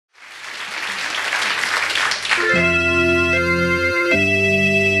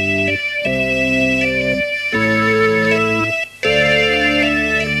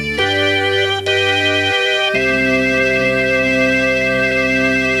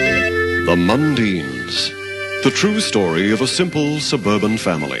The Mundines. The true story of a simple suburban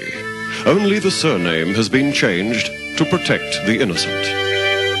family. Only the surname has been changed to protect the innocent.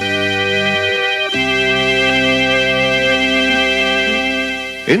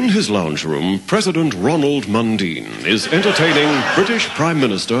 In his lounge room, President Ronald Mundine is entertaining British Prime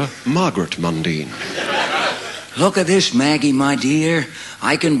Minister Margaret Mundine. Look at this, Maggie, my dear.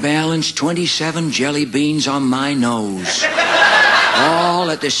 I can balance 27 jelly beans on my nose. All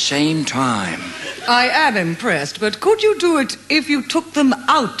at the same time. I am impressed, but could you do it if you took them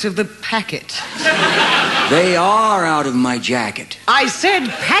out of the packet? They are out of my jacket. I said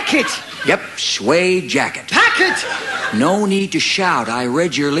packet. Yep, suede jacket. Packet! No need to shout. I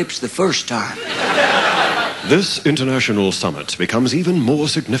read your lips the first time. This international summit becomes even more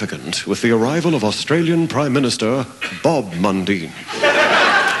significant with the arrival of Australian Prime Minister Bob Mundine.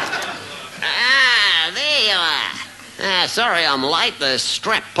 There you are. Sorry I'm late. The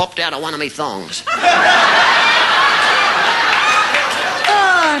strap popped out of one of me thongs.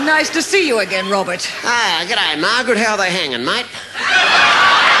 Nice to see you again, Robert. G'day, Margaret. How are they hanging, mate?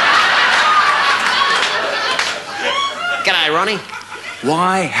 G'day, Ronnie.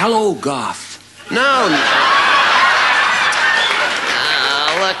 Why, hello, Goff. No.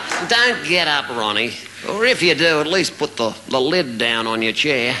 Look, don't get up, Ronnie. Or if you do, at least put the lid down on your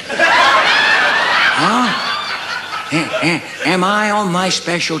chair. Huh? Am I on my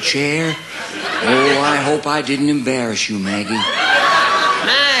special chair? Oh, I hope I didn't embarrass you, Maggie.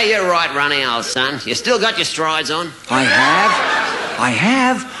 Nah, you're right, Ronnie, old son. You still got your strides on? I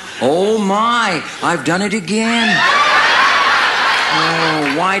have? Oh, my. I've done it again.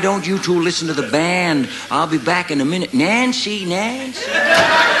 Oh, why don't you two listen to the band? I'll be back in a minute. Nancy.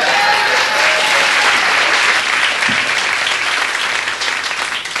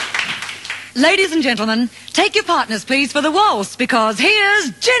 Ladies and gentlemen, take your partners, please, for the waltz, because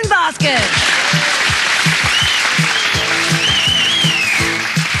here's Ginbasket.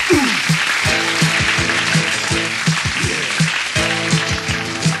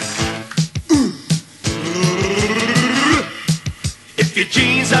 If your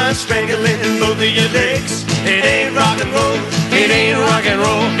jeans are strangling both of your legs, it ain't rock and roll, it ain't rock and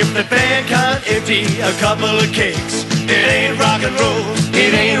roll. If the band can't empty a couple of cakes, it ain't rock and roll,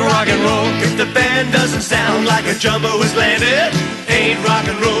 it ain't rock and roll. If the band doesn't sound like a jumbo has landed, ain't rock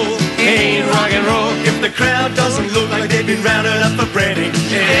and roll, it ain't rock and roll. If the crowd doesn't look like they've been rounded up for branding,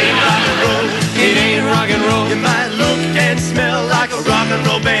 it ain't rock and roll, it ain't rock and roll. You might look and smell like a rock and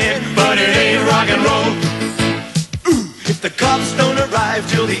roll band, but it ain't rock and roll. If the cops don't arrive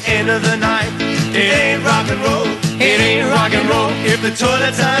till the end of the night, it ain't rock and roll, it ain't rock and roll. If the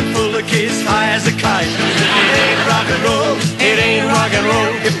toilets aren't full of kids high as a kite, it ain't rock and roll, it ain't rock and roll.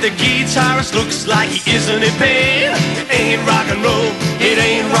 If the guitarist looks like he isn't in pain, it ain't rock and roll, it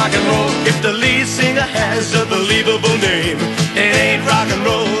ain't rock and roll. If the lead singer has a believable name, it ain't rock and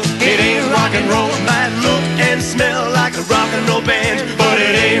roll, it ain't rock and roll. Might look and smell like a rock and roll band, but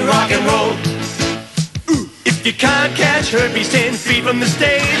it ain't rock and roll. If you can't catch herpes 10 feet from the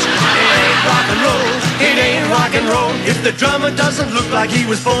stage, it ain't rock and roll, it ain't rock and roll. If the drummer doesn't look like he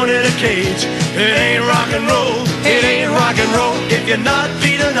was born in a cage, it ain't rock and roll, it ain't rock and roll. If you're not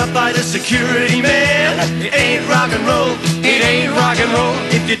beaten up by the security man, it ain't rock and roll, it ain't rock and roll.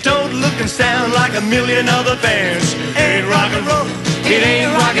 If you don't look and sound like a million other bands, it ain't rock and roll, it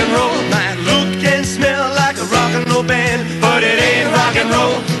ain't rock and roll. Might look and smell like a rock and roll band, but it ain't rock and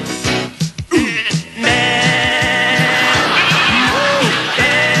roll.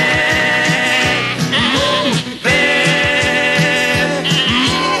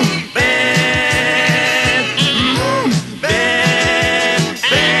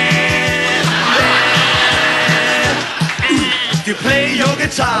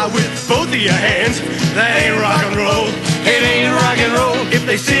 With both of your hands, that ain't rock and roll, it ain't rock and roll. If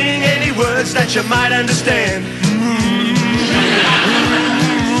they sing any words that you might understand,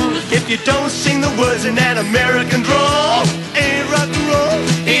 if you don't sing the words in that American drawl, ain't rock and roll,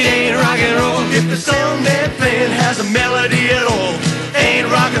 it ain't rock and roll. If the song they're playing has a melody at all, ain't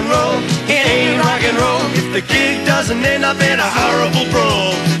rock and roll, it ain't rock and roll. If the gig doesn't end up in a horrible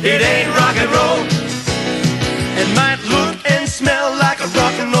brawl, it ain't rock and roll. It might look and smell like a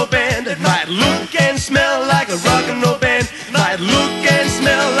rock and roll band. It might look and smell like a rock and roll band. It might look and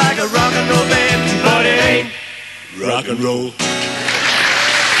smell like a rock and roll band, but it ain't rock and roll.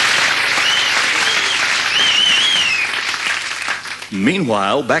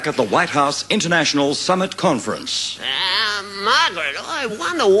 Meanwhile, back at the White House International Summit Conference. Margaret, I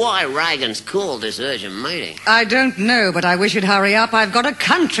wonder why Reagan's called this urgent meeting. I don't know, but I wish you'd hurry up. I've got a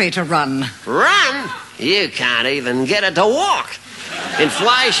country to run. Run? You can't even get it to walk.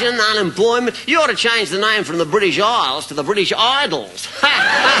 Inflation, unemployment. You ought to change the name from the British Isles to the British Idols.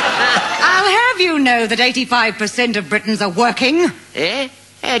 I'll have you know that 85% of Britons are working. Yeah?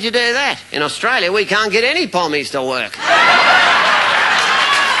 How'd you do that? In Australia, we can't get any pommies to work.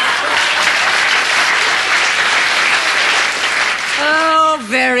 Oh,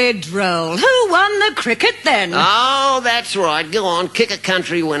 very droll. Who won the cricket then? Oh, that's right. Go on, kick a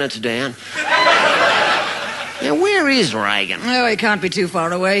country when it's down. Now, where is Reagan? Oh, he can't be too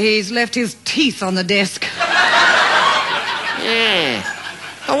far away. He's left his teeth on the desk. Yeah.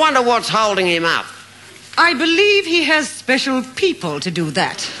 I wonder what's holding him up. I believe he has special people to do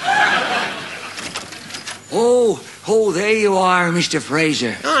that. Oh, there you are, Mr.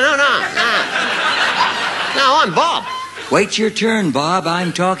 Fraser. No. No, I'm Bob. Wait your turn, Bob.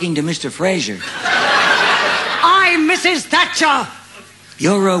 I'm talking to Mr. Fraser. I'm Mrs. Thatcher.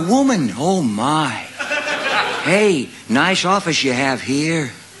 You're a woman. Oh, my. Hey, nice office you have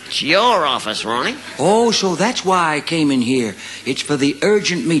here. It's your office, Ronnie. Oh, so that's why I came in here. It's for the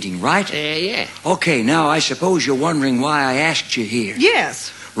urgent meeting, right? Yeah. Okay, now I suppose you're wondering why I asked you here.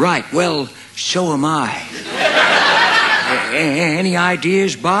 Yes. Right, well, so am I. Any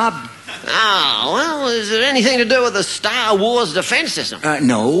ideas, Bob? Oh, well, is it anything to do with the Star Wars defense system?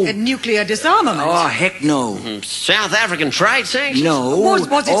 No. Nuclear disarmament. Oh, heck no. South African trade sanctions? No. Was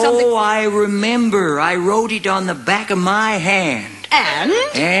it something... Oh, I remember. I wrote it on the back of my hand.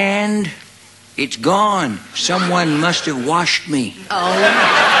 And it's gone. Someone must have washed me.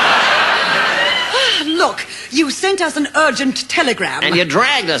 Oh. Look, you sent us an urgent telegram. And you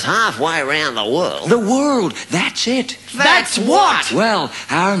dragged us halfway around the world. The world, that's it. That's what? Well,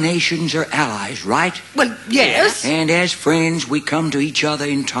 our nations are allies, right? Well, yes. And as friends, we come to each other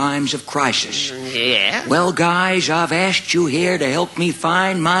in times of crisis. Yeah? Well, guys, I've asked you here to help me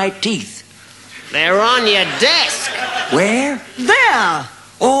find my teeth. They're on your desk. Where? There.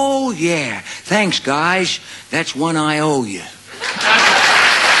 Oh, yeah. Thanks, guys. That's one I owe you.